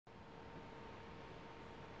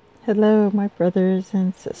Hello, my brothers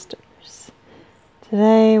and sisters.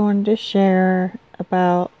 Today I wanted to share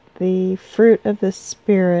about the fruit of the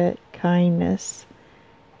Spirit, kindness,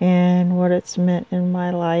 and what it's meant in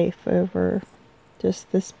my life over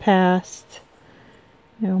just this past,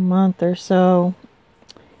 month or so.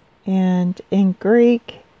 And in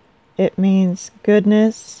Greek, it means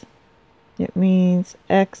goodness, it means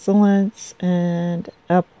excellence and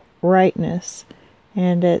uprightness,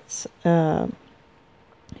 and it's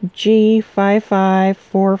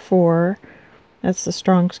G5544. That's the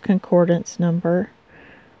Strong's Concordance number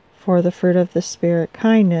for the fruit of the Spirit,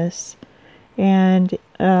 kindness. And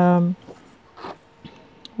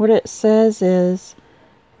what it says is,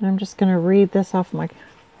 and I'm just going to read this off I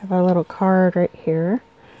have a little card right here.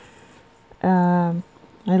 I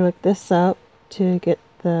looked this up to get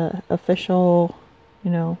the official,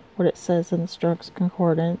 what it says in the Strong's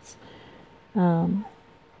Concordance.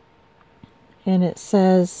 And it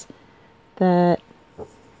says that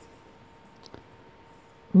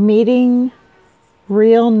meeting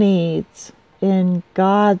real needs in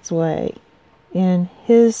God's way, in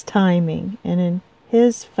His timing, and in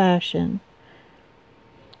His fashion.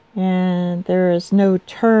 And there is no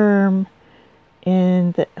term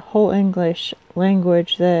in the whole English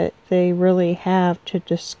language that they really have to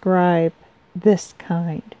describe this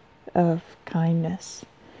kind of kindness.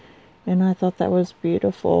 And I thought that was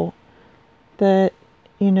beautiful. That,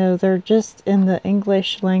 they're just in the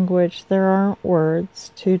English language, there aren't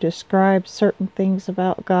words to describe certain things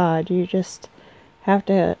about God. You just have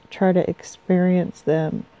to try to experience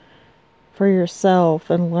them for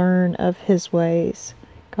yourself and learn of His ways.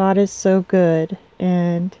 God is so good,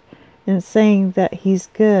 and in saying that He's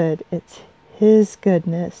good, it's His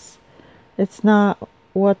goodness. It's not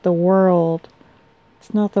the world's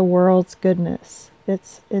goodness.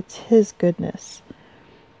 It's His goodness.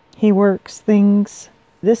 He works things.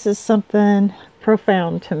 This is something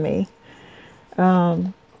profound to me.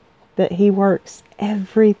 That He works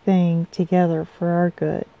everything together for our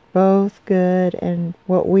good. Both good and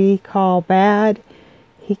what we call bad,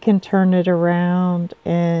 He can turn it around.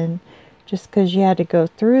 And just because you had to go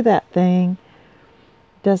through that thing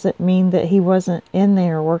doesn't mean that He wasn't in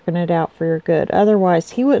there working it out for your good.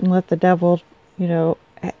 Otherwise, He wouldn't let the devil,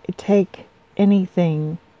 take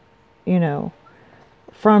anything,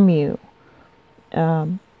 from you.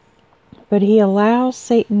 But He allows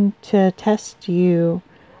Satan to test you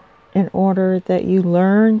in order that you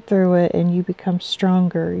learn through it and you become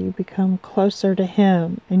stronger, you become closer to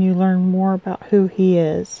Him, and you learn more about who He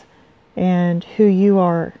is and who you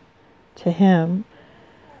are to Him.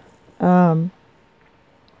 I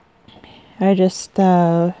just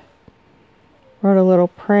wrote a little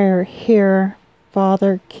prayer here.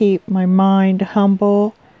 Father, keep my mind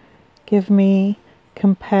humble. Give me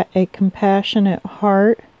a compassionate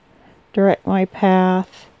heart. Direct my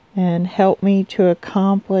path and help me to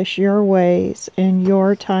accomplish your ways in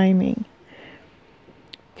your timing.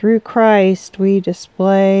 Through Christ, we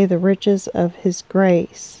display the riches of His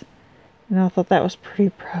grace. And I thought that was pretty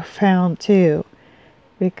profound too,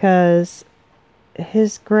 because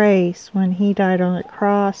His grace, when He died on the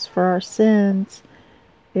cross for our sins,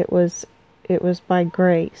 it was by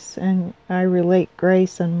grace. And I relate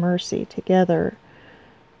grace and mercy together.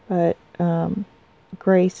 But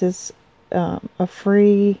grace is a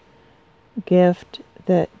free gift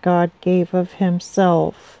that God gave of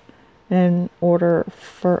Himself in order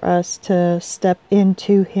for us to step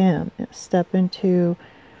into Him, step into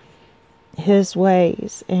His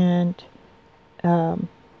ways, and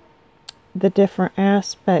the different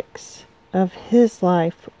aspects of His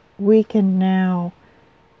life we can now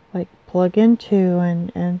plug into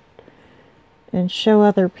and show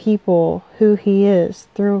other people who He is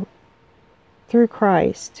through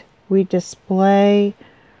Christ. We display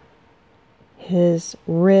His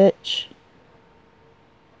rich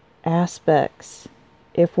aspects.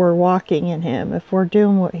 If we're walking in Him, if we're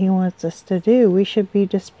doing what He wants us to do, we should be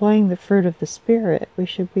displaying the fruit of the Spirit. We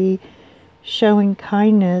should be showing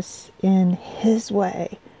kindness in His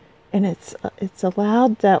way. And it's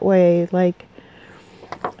allowed that way.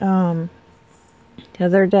 The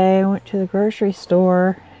other day I went to the grocery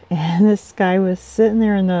store, and this guy was sitting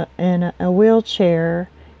there in a wheelchair.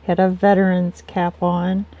 He had a veteran's cap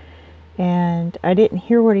on, and I didn't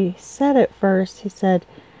hear what he said at first. He said,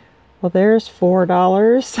 "Well, there's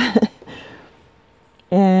 $4."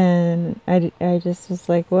 And I just was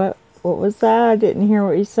like, what was that? I didn't hear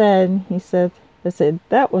what he said. I said, there's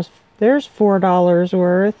 $4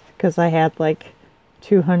 worth, because I had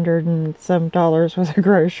 $200 and some worth of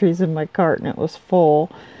groceries in my cart, and it was full.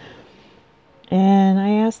 And I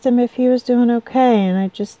asked him if he was doing okay, and I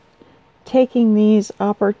just taking these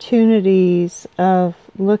opportunities of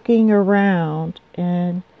looking around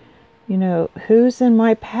and, who's in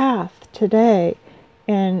my path today,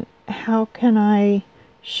 and how can I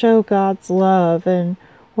show God's love, and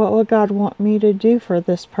what would God want me to do for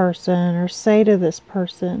this person or say to this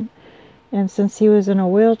person. And since he was in a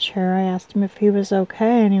wheelchair, I asked him if he was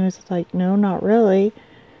okay, and he was like, no, not really.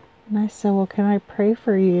 And I said, well, can I pray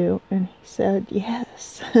for you? And he said,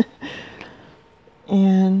 yes.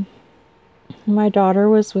 And my daughter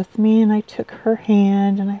was with me, and I took her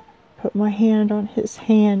hand, and I put my hand on his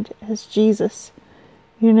hand as Jesus,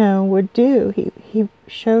 would do. He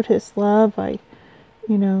showed his love by,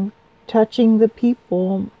 touching the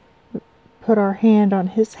people, put our hand on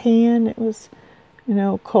his hand. It was,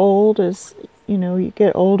 cold. As, you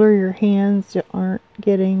get older, your hands aren't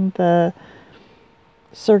getting the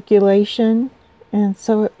circulation, and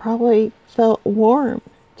so it probably felt warm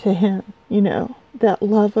to him. That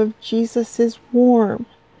love of Jesus is warm.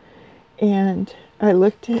 And I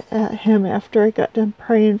looked at him after I got done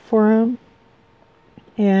praying for him,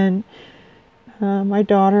 and my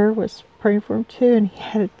daughter was praying for him too, and he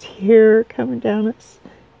had a tear coming down his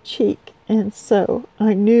cheek. And so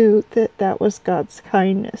I knew that that was God's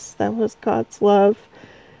kindness, that was God's love,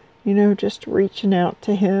 just reaching out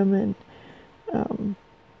to him and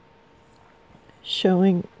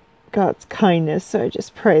showing God's kindness. So I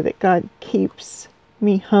just pray that God keeps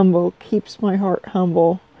me humble, keeps my heart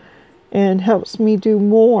humble, and helps me do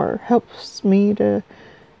more, helps me to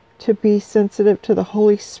be sensitive to the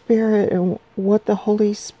Holy Spirit and what the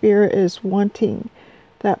Holy Spirit is wanting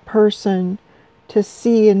that person to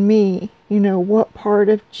see in me. What part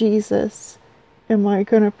of Jesus am I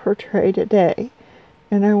going to portray today?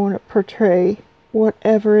 And I want to portray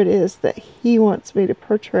whatever it is that he wants me to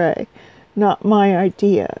portray, not my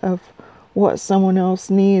idea of what someone else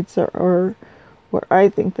needs or what I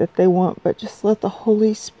think that they want, but just let the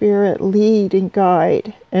Holy Spirit lead and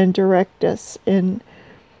guide and direct us in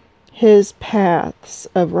his paths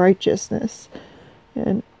of righteousness.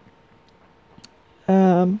 And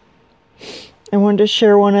I wanted to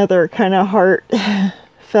share one other kind of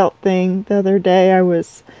heartfelt thing. The other day I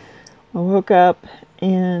woke up,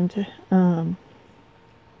 and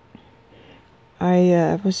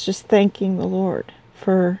I was just thanking the Lord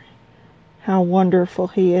for how wonderful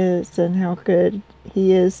he is and how good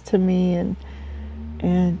he is to me,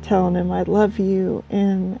 and telling him I love you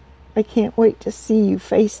and I can't wait to see you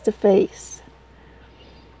face to face.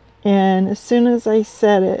 And as soon as I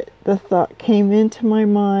said it, the thought came into my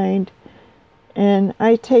mind, and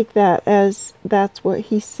I take that as that's what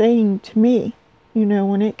he's saying to me.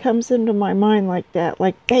 When it comes into my mind like that,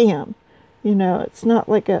 like bam, it's not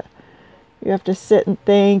like you have to sit and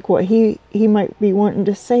think what he might be wanting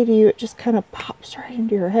to say to you. It just kind of pops right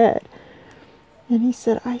into your head. And he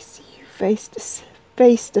said, I see you face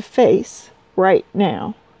to face right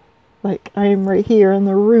now. Like I am right here in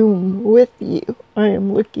the room with you. I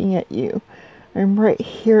am looking at you. I'm right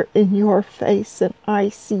here in your face, and I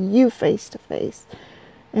see you face to face.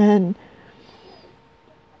 And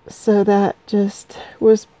so that just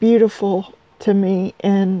was beautiful to me.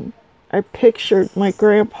 And I pictured my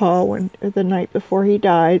grandpa the night before he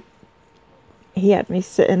died. He had me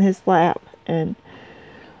sit in his lap, and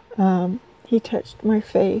he touched my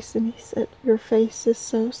face, and he said, your face is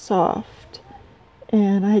so soft.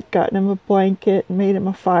 And I had gotten him a blanket and made him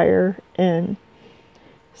a fire. And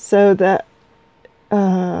so that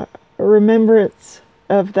remembrance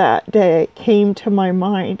of that day came to my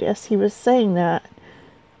mind as he was saying that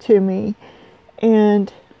to me.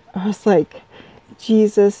 And I was like,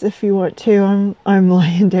 Jesus, if you want to, I'm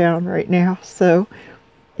laying down right now. So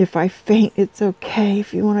if I faint, it's okay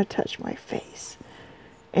if you want to touch my face.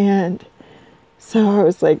 And so I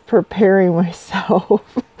was like preparing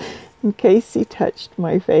myself in case he touched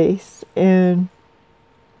my face. And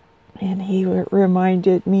he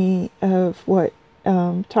reminded me of what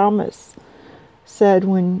Thomas said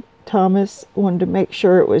when Thomas wanted to make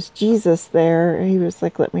sure it was Jesus there. He was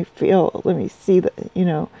like, let me see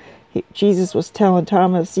that, Jesus was telling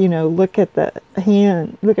Thomas, look at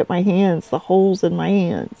look at my hands, the holes in my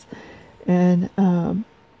hands. And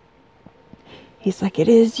he's like, it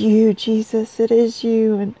is you, Jesus, it is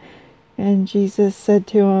you. And Jesus said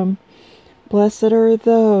to him, blessed are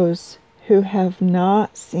those who have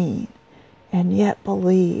not seen and yet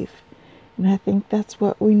believe. And I think that's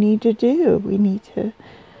what we need to do. We need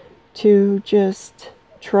to just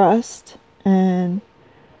trust and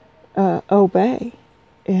obey.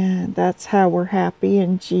 And that's how we're happy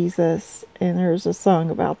in Jesus. And there's a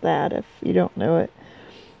song about that if you don't know it.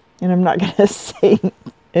 And I'm not going to sing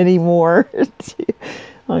anymore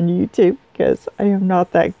on YouTube, because I am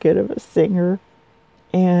not that good of a singer.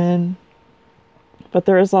 But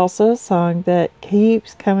there is also a song that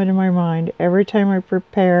keeps coming to my mind every time I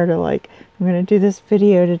prepare to, like, I'm going to do this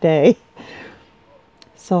video today.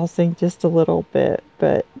 So I'll sing just a little bit,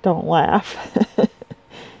 but don't laugh.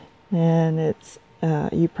 And it's,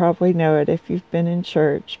 you probably know it if you've been in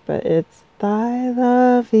church, but it's Thy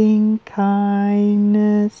loving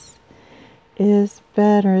kindness is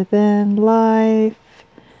better than life.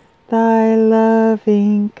 Thy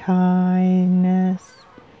loving kindness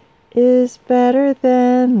is better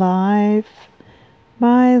than life.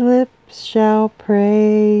 My lips shall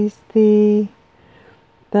praise thee.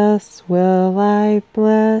 Thus will I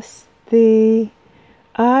bless thee.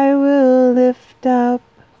 I will lift up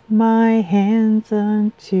my hands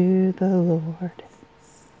unto the Lord.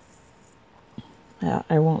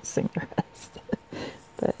 I won't sing the rest.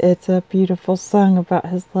 But it's a beautiful song about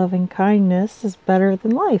his loving kindness is better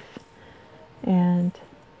than life. And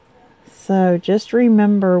so just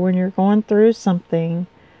remember when you're going through something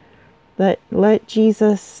that let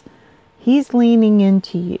Jesus, he's leaning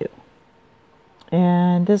into you.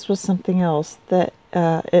 And this was something else that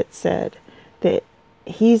it said, that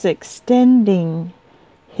he's extending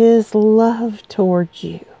his love towards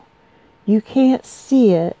you. You can't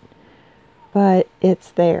see it, but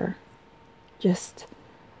it's there. Just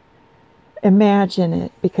imagine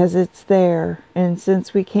it, because it's there. And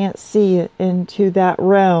since we can't see it into that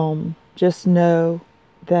realm, just know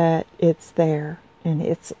that it's there. And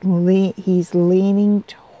he's leaning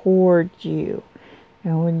toward you.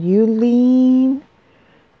 And when you lean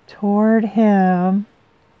toward him,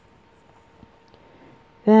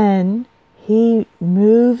 then he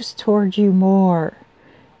moves toward you more.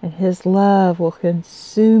 And his love will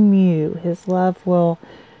consume you. His love will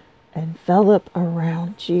envelop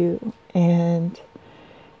around you. And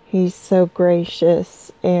he's so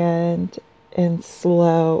gracious and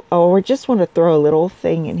slow. Oh, I just want to throw a little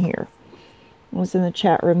thing in here. I was in the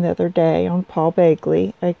chat room the other day on Paul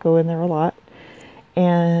Begley. I go in there a lot.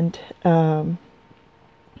 And I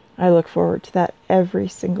look forward to that every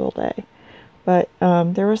single day. But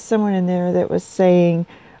there was someone in there that was saying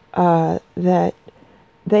that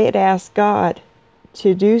they had asked God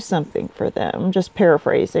to do something for them. I'm just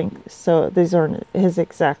paraphrasing, so these aren't his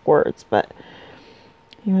exact words, but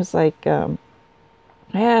he was like, I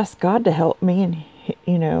asked God to help me, and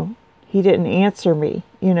he didn't answer me.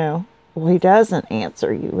 Well, he doesn't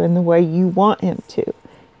answer you in the way you want him to.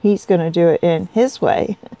 He's going to do it in his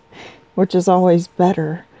way, which is always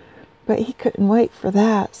better. But he couldn't wait for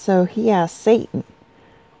that, so he asked Satan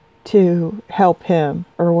to help him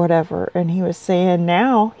or whatever. And he was saying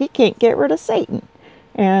now he can't get rid of Satan.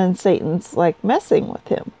 And Satan's like messing with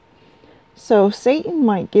him. So Satan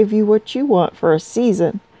might give you what you want for a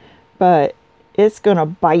season, but it's going to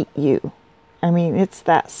bite you. I mean, it's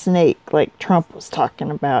that snake like Trump was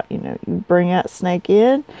talking about. You bring that snake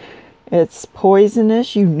in, it's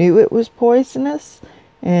poisonous. You knew it was poisonous,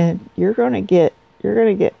 and you're going to get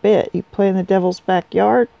bit. You play in the devil's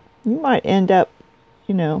backyard, you might end up,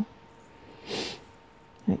 in a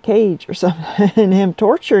cage or something, and him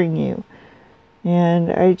torturing you.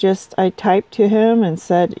 And I typed to him and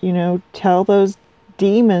said, tell those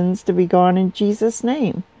demons to be gone in Jesus'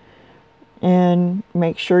 name. And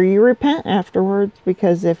make sure you repent afterwards,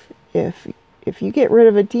 because if you get rid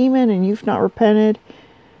of a demon and you've not repented,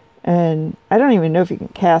 and I don't even know if you can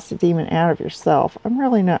cast a demon out of yourself. I'm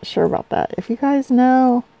really not sure about that. If you guys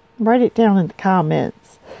know, write it down in the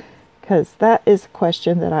comments, because that is a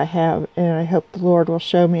question that I have, and I hope the Lord will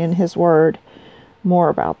show me in his word more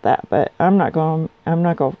about that. But I'm not going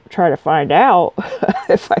to try to find out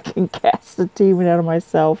if I can cast a demon out of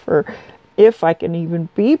myself, or if I can even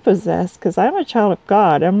be possessed, because I'm a child of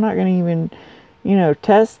God. I'm not going to even,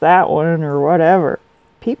 test that one or whatever.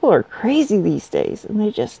 People are crazy these days, and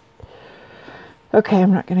they just... Okay,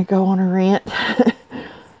 I'm not going to go on a rant.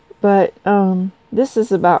 But this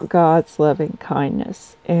is about God's loving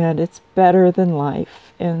kindness, and it's better than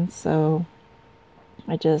life. And so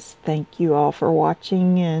I just thank you all for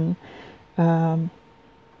watching. And oh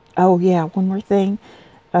yeah, one more thing.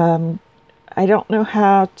 I don't know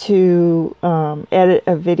how to edit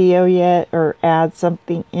a video yet or add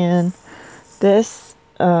something in. This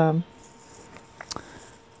is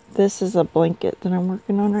a blanket that I'm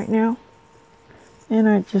working on right now. And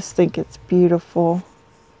I just think it's beautiful.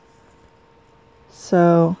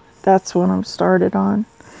 So that's what I'm started on.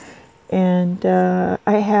 And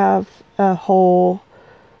I have a whole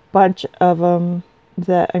bunch of them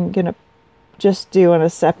that I'm going to just do in a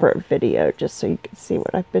separate video, just so you can see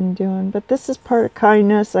what I've been doing. But this is part of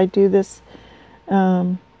kindness. I do this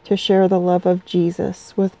to share the love of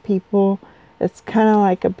Jesus with people. It's kind of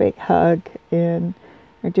like a big hug, and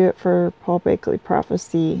I do it for Paul Bakley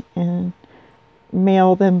Prophecy and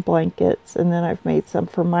mail them blankets, and then I've made some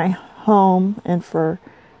for my home and for,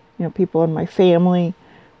 you know, people in my family.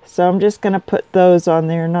 So I'm just going to put those on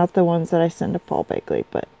there, not the ones that I send to Paul Bakley,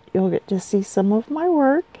 but you'll get to see some of my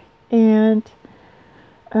work. And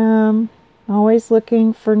always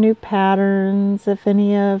looking for new patterns. If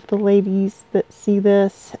any of the ladies that see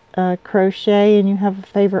this crochet and you have a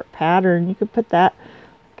favorite pattern, you could put that,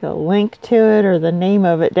 like a link to it or the name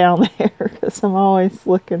of it down there, because I'm always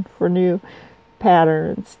looking for new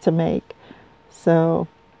patterns to make. So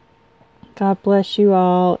God bless you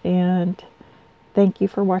all, and thank you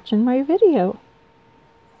for watching my video.